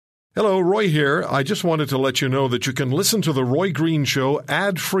Hello, Roy here. I just wanted to let you know that you can listen to The Roy Green Show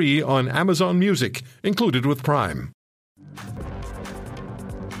ad-free on Amazon Music, included with Prime.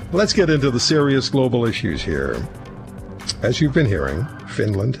 Let's get into the serious global issues here. As you've been hearing,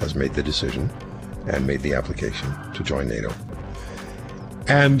 Finland has made the decision and made the application to join NATO.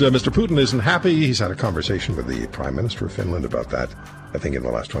 And Mr. Putin isn't happy. He's had a conversation with the Prime Minister of Finland about that, I think, in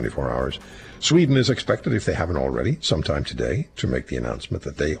the last 24 hours. Sweden is expected, if they haven't already, sometime today, to make the announcement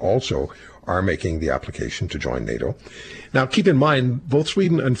that they also are making the application to join NATO. Now, keep in mind, both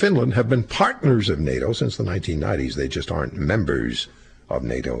Sweden and Finland have been partners of NATO since the 1990s. They just aren't members of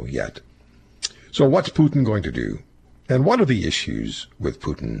NATO yet. So what's Putin going to do? And what are the issues with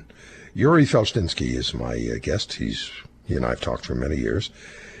Putin? Yuri Felštinsky is my guest. He and I have talked for many years.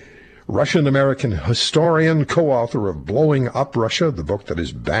 Russian-American historian, co-author of Blowing Up Russia, the book that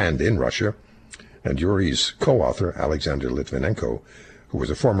is banned in Russia. And Yuri's co-author, Alexander Litvinenko, who was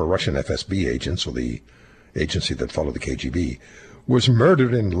a former Russian FSB agent, so the agency that followed the KGB, was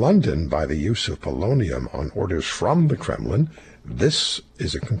murdered in London by the use of polonium on orders from the Kremlin. This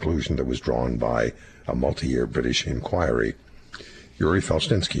is a conclusion that was drawn by a multi-year British inquiry. Yuri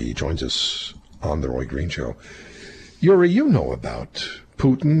Felštinsky joins us on The Roy Green Show. Yuri, you know about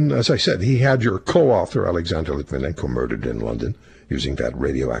Putin. As I said, he had your co-author, Alexander Litvinenko, murdered in London using that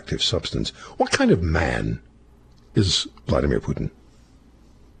radioactive substance. What kind of man is Vladimir Putin?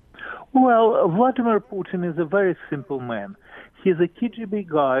 Well, Vladimir Putin is a very simple man. He's a KGB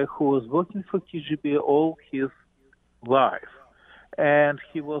guy who was working for KGB all his life. And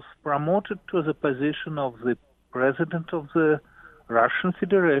he was promoted to the position of the president of the Russian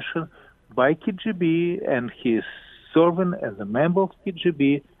Federation by KGB, and he is serving as a member of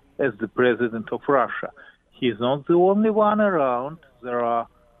KGB as the president of Russia. He's not the only one around. There are a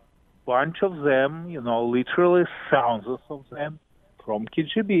bunch of them, literally thousands of them from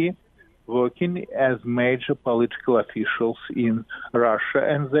KGB working as major political officials in Russia,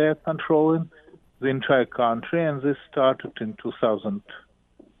 and they're controlling the entire country, and this started in 2000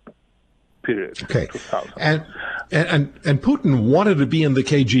 period. Okay. 2000. And Putin wanted to be in the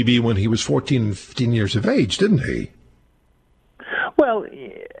KGB when he was 14 and 15 years of age, didn't he? Well,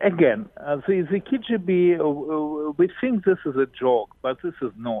 again, the KGB, we think this is a joke, but this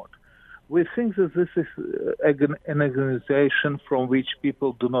is not. We think that this is an organization from which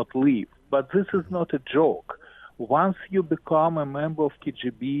people do not leave, but this is not a joke. Once you become a member of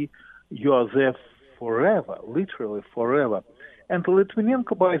KGB, you are there forever, literally forever. And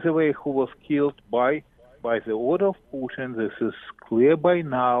Litvinenko, by the way, who was killed by the order of Putin, this is clear by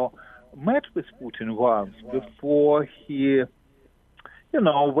now, met with Putin once before he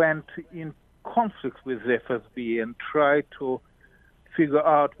went in conflict with the FSB and tried to figure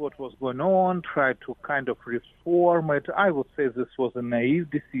out what was going on, tried to kind of reform it. I would say this was a naive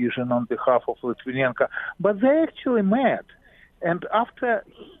decision on behalf of Litvinenko, but they actually met. And after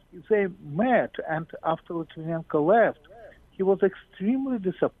they met and after Litvinenko left, he was extremely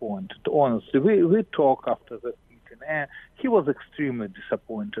disappointed, honestly. We talked after the meeting, and he was extremely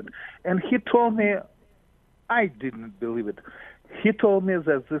disappointed. And he told me, I didn't believe it. He told me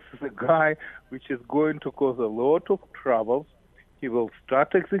that this is a guy which is going to cause a lot of trouble. He will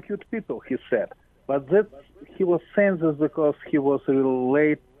start to execute people, he said. But he was saying this because he was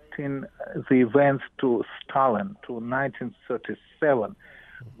relating the events to Stalin, to 1937,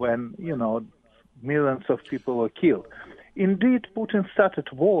 when, millions of people were killed. Indeed, Putin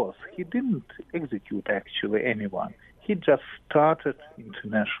started wars. He didn't execute, actually, anyone. He just started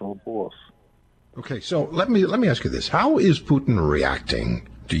international wars. Okay, so let me ask you this. How is Putin reacting,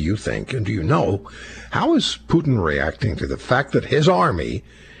 do you think, and do you know, how is Putin reacting to the fact that his army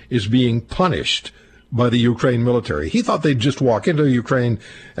is being punished by the Ukraine military? He thought they'd just walk into Ukraine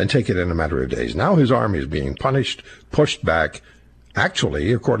and take it in a matter of days. Now his army is being punished, pushed back,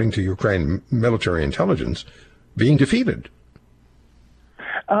 actually, according to Ukraine military intelligence, being defeated.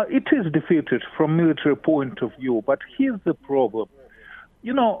 It is defeated from military point of view, but here's the problem.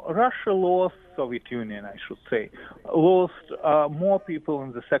 Russia lost, Soviet Union, I should say, lost more people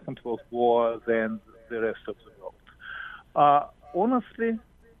in the Second World War than the rest of the world. Honestly,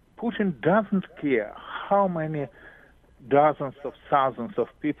 Putin doesn't care how many dozens of thousands of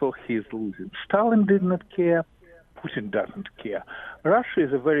people he is losing. Stalin did not care. Putin doesn't care. Russia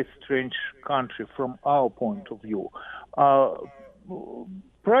is a very strange country from our point of view.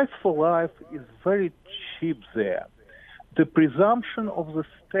 Price for life is very cheap there. The presumption of the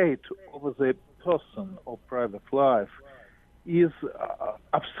state over the person or private life is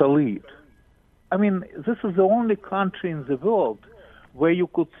obsolete. I mean, this is the only country in the world where you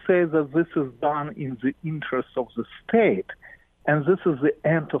could say that this is done in the interest of the state. And this is the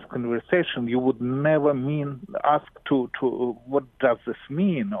end of conversation. You would never ask to what does this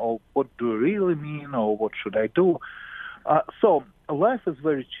mean, or what do you really mean, or what should I do? So life is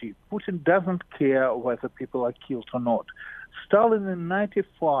very cheap. Putin doesn't care whether people are killed or not. Stalin in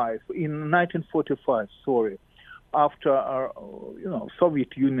 1945, after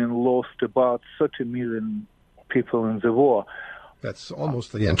Soviet Union lost about 30 million people in the war. That's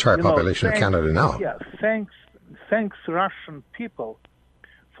almost the entire population of Canada now. Yeah, thanks Russian people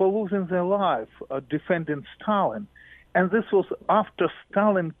for losing their life defending Stalin. And this was after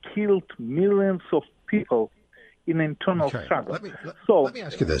Stalin killed millions of people in internal struggle. Let me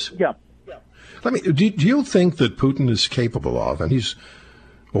ask you this. Yeah. Do you think that Putin is capable of, and he's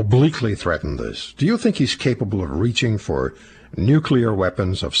obliquely threatened this, do you think he's capable of reaching for nuclear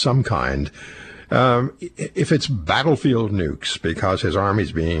weapons of some kind, if it's battlefield nukes, because his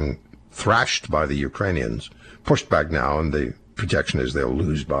army's being thrashed by the Ukrainians, pushed back now, and the projection is they'll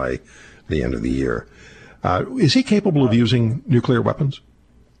lose by the end of the year? Is he capable of using nuclear weapons?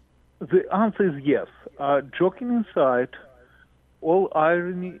 The answer is yes. Joking aside, all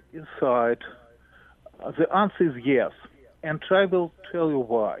irony aside, the answer is yes. And I will tell you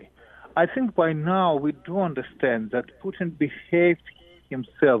why. I think by now we do understand that Putin behaved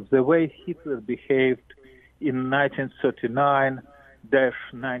himself the way Hitler behaved in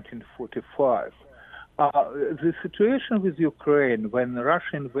 1939-1945. The situation with Ukraine, when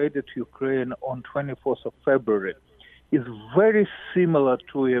Russia invaded Ukraine on 24th of February, is very similar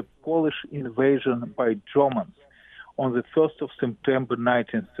to a Polish invasion by Germans on the 1st of September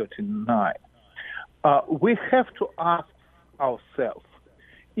 1939. We have to ask ourselves,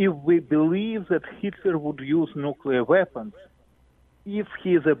 if we believe that Hitler would use nuclear weapons, if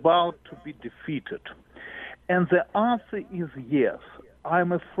he is about to be defeated. And the answer is yes.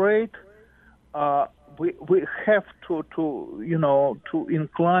 I'm afraid we have to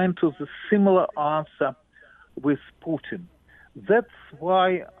incline to the similar answer with Putin. That's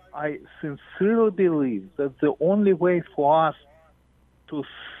why I sincerely believe that the only way for us to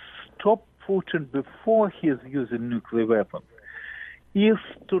stop Putin before he is using nuclear weapons is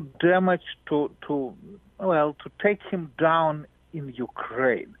to take him down in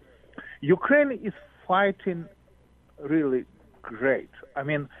Ukraine. Ukraine is fighting really great. I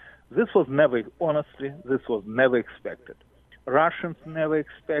mean, this was never expected. Russians never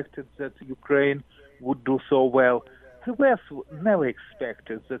expected that Ukraine would do so well. The West never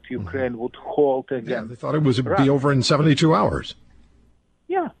expected that Ukraine would halt again. Yeah, they thought it would be over in 72 hours.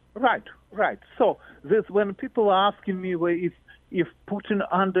 Yeah, right. So when people are asking me if Putin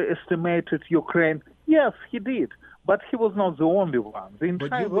underestimated Ukraine, yes, he did. But he was not the only one. The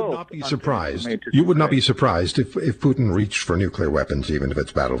entire world would not be surprised. You would not be surprised if Putin reached for nuclear weapons, even if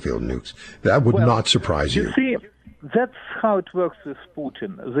it's battlefield nukes. That would not surprise you. You see, that's how it works with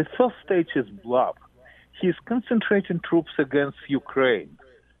Putin. The first stage is bluff. He's concentrating troops against Ukraine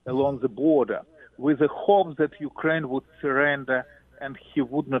along the border with the hope that Ukraine would surrender and he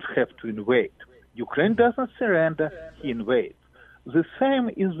would not have to invade. Ukraine doesn't surrender, he invades. The same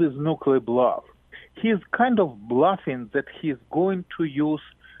is with nuclear bluff. He's kind of bluffing that he's going to use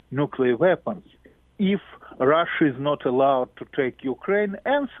nuclear weapons if Russia is not allowed to take Ukraine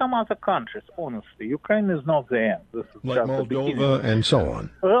and some other countries. Honestly, Ukraine is not the end. This is like just Moldova and so on.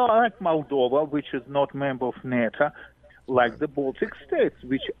 Well, like Moldova, which is not member of NATO, like the Baltic states,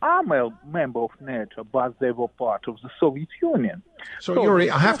 which are member of NATO, but they were part of the Soviet Union. So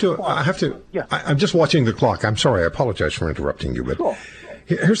Yuri, I have to. Yeah. I'm just watching the clock. I'm sorry. I apologize for interrupting you, but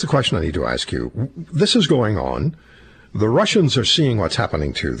here's the question I need to ask you. This is going on. The Russians are seeing what's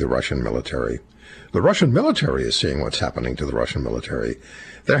happening to the Russian military. The Russian military is seeing what's happening to the Russian military.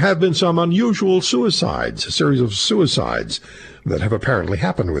 There have been some unusual suicides, a series of suicides that have apparently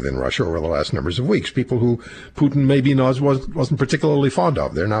happened within Russia over the last numbers of weeks. People who Putin maybe wasn't particularly fond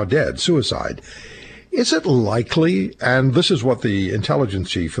of. They're now dead. Suicide. Is it likely, and this is what the intelligence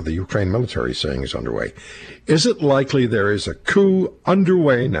chief of the Ukraine military is saying is underway, is it likely there is a coup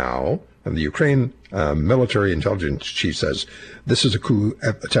underway now, and the Ukraine military intelligence chief says this is a coup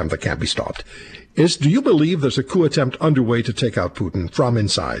attempt that can't be stopped. Do you believe there's a coup attempt underway to take out Putin from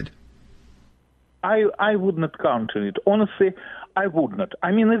inside? I would not count on it. Honestly, I would not.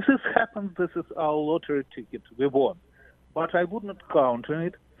 I mean, if this happens, this is our lottery ticket. We won. But I would not count on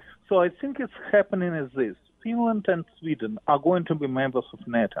it. So I think it's happening as this. Finland and Sweden are going to be members of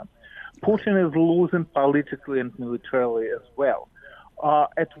NATO. Putin is losing politically and militarily as well.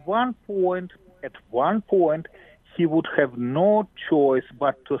 At one point, he would have no choice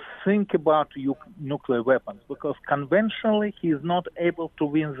but to think about nuclear weapons, because conventionally he is not able to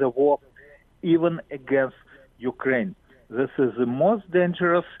win the war even against Ukraine. This is the most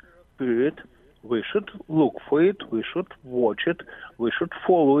dangerous period. We should look for it, we should watch it, we should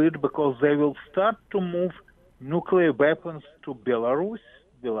follow it, because they will start to move nuclear weapons to Belarus,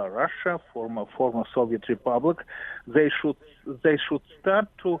 Belarusia, former Soviet Republic. They should start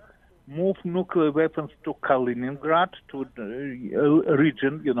to move nuclear weapons to Kaliningrad, to the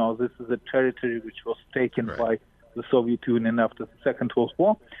region. This is a territory which was taken by the Soviet Union after the Second World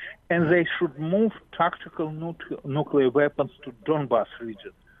War. And they should move tactical nuclear weapons to Donbas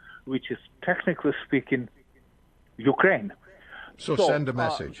region, which is, technically speaking, Ukraine. So send a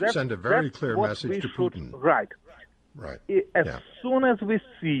message. Send a very clear message to Putin. Right. As soon as we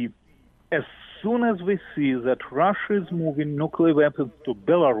see that Russia is moving nuclear weapons to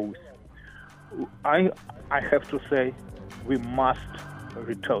Belarus, I have to say we must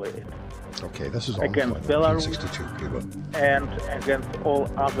retaliate. Okay, this is all against Belarus 1962, and against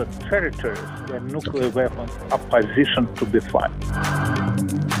all other territories where nuclear weapons are positioned to be fired.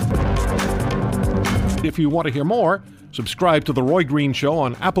 If you want to hear more, subscribe to The Roy Green Show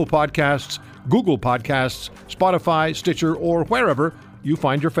on Apple Podcasts, Google Podcasts, Spotify, Stitcher, or wherever you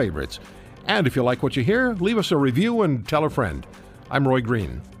find your favorites. And if you like what you hear, leave us a review and tell a friend. I'm Roy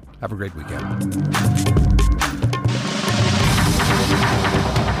Green. Have a great weekend.